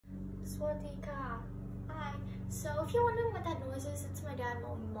Swadika. Hi. So if you're wondering what that noise is, it's my dad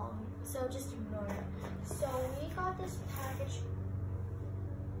mowing lawn. So just ignore it. So we got this package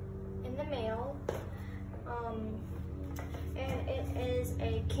in the mail. And it is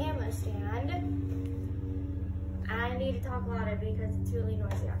a camera stand. I need to talk louder because it's really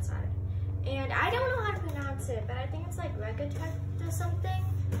noisy outside. And I don't know how to pronounce it, but I think it's like Regetek or something.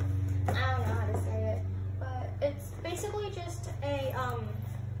 I don't know how to say it, but it's basically just a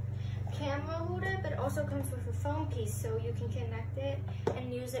camera holder, but it also comes with a phone case, so you can connect it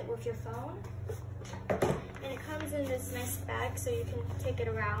and use it with your phone. And it comes in this nice bag, so you can take it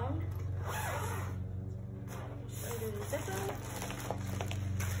around. Just undo the zipper.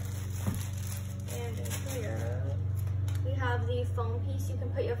 And in here, we have the phone piece you can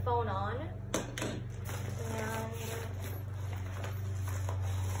put your phone on. And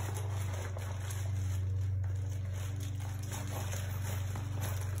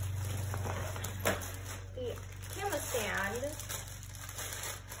the camera stand.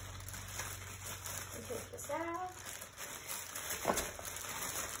 And take this out.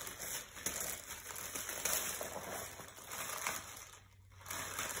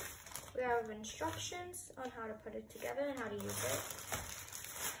 We have instructions on how to put it together and how to use it.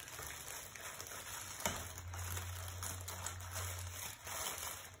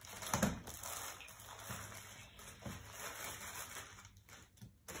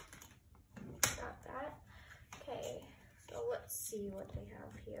 Got that. Okay, so let's see what they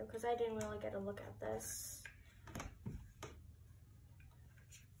have here, because I didn't really get a look at this.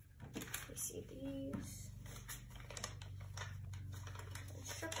 We see these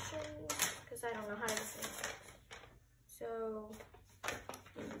instructions, because I don't know how to say it. So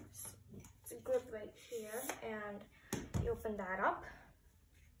it's a grip right here, and you open that up.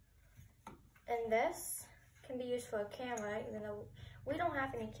 And this can be used for a camera, even though we don't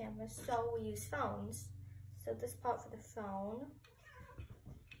have any cameras, so we use phones. So this part for the phone,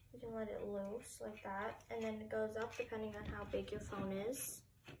 you can let it loose like that, and then it goes up depending on how big your phone is.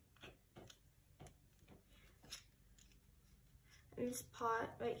 And this part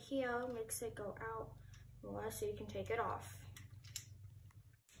right here makes it go out more so you can take it off.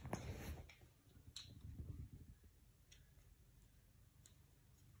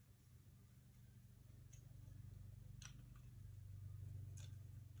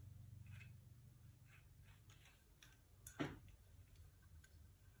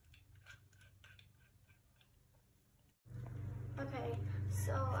 Okay,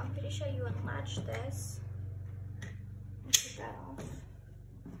 so I'm pretty sure you unlatch this. Take that off.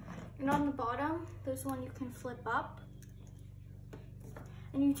 And on the bottom, there's one you can flip up.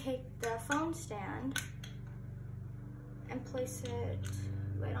 And you take the phone stand and place it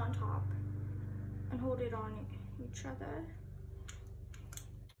right on top and hold it on each other.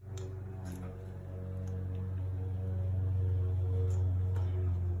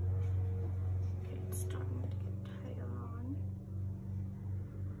 Okay, it's starting to get tighter on.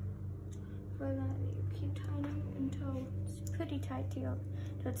 For that, you keep tightening until it's pretty tight to your,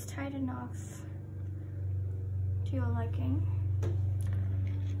 so it's tight enough to your liking.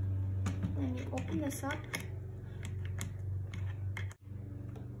 Then you open this up.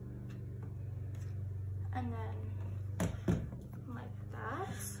 And then, like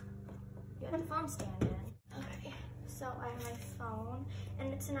that, you have the phone stand in. Okay, so I have my phone,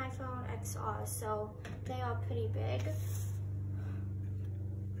 and it's an iPhone XR, so they are pretty big.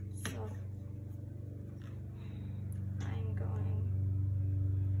 So I'm going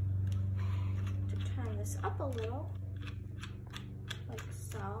to turn this up a little, like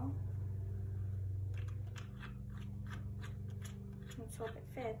so. Let's hope it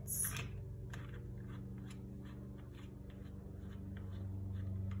fits.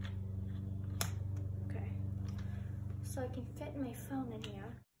 So I can fit my phone in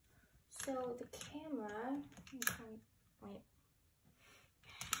here. So the camera, wait,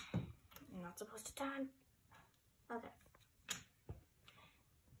 you're not supposed to turn. Okay.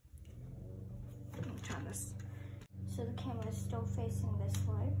 Let me turn this. So the camera is still facing this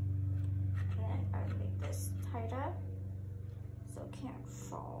way. And then I would make this tighter so it can't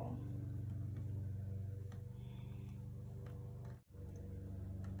fall.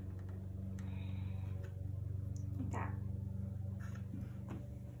 Like that.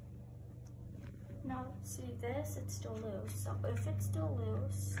 Now, see this, it's still loose. So if it's still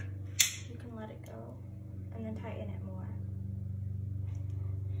loose, you can let it go and then tighten it more.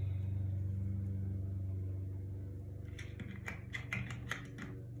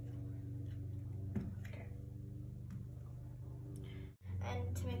 Okay.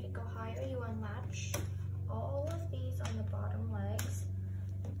 And to make it go higher, you unlatch all of these on the bottom legs.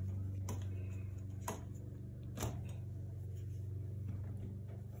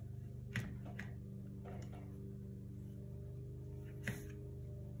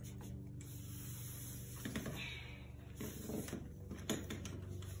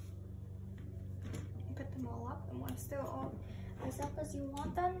 And once they're all as up as you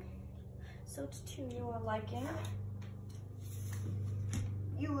want them, so it's to your liking,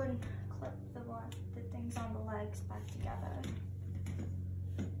 you would clip the things on the legs back together.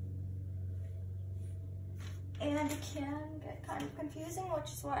 And it can get kind of confusing,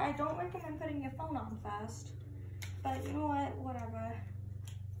 which is why I don't recommend putting your phone on fast. But you know what, whatever.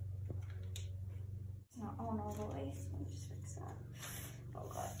 It's not on all the way, so let me just fix that. Oh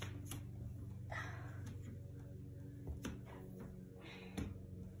god.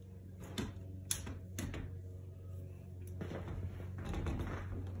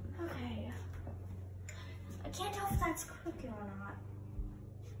 Okay. I can't tell if that's cooking or not.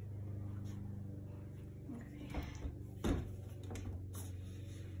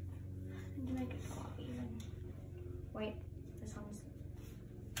 Wait, this one's.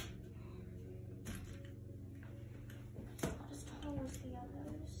 Not as tall as the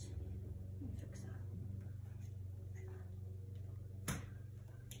others. Let me fix that.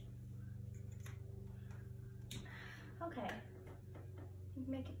 Okay.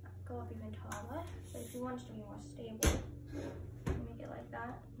 Make it go up even taller. So if you want it to be more stable, make it like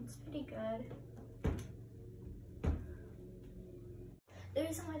that. It's pretty good. The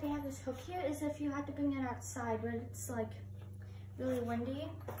reason why they have this hook here is if you had to bring it outside when it's like really windy.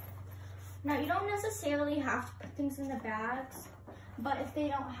 Now you don't necessarily have to put things in the bags, but if they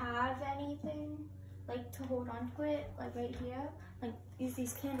don't have anything like to hold on to it, like right here, like use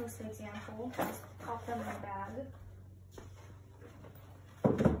these candles for example, just pop them in the bag.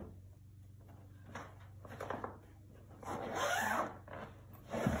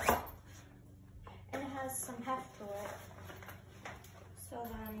 And it has some heft to it. So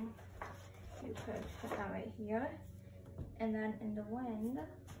then you could put that right here. And then in the wind,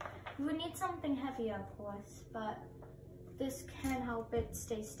 you would need something heavier, of course, but this can help it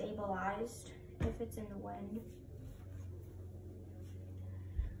stay stabilized if it's in the wind.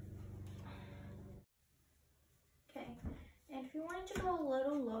 Okay, and if you wanted to go a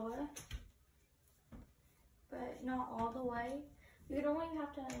little lower, but not all the way, you could only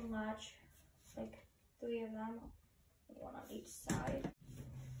have to enlarge like 3 of them, one on each side.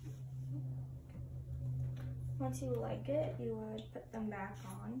 Once you like it, you would put them back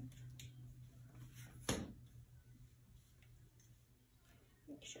on.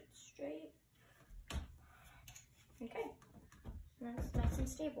 Make sure it's straight. Okay, and then it's nice and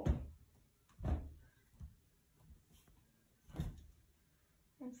stable.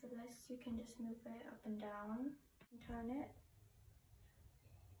 And for this, you can just move it up and down and turn it.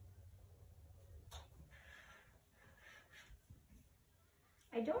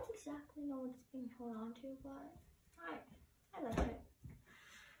 I don't exactly know what it's being held on to, but I like it.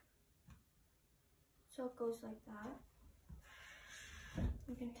 So it goes like that.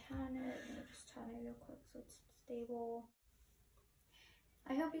 You can turn it, and just turn it real quick so it's stable.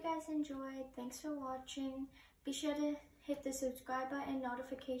 I hope you guys enjoyed. Thanks for watching. Be sure to hit the subscribe button,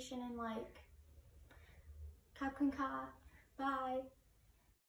 notification, and like. Ka kun ka. Bye.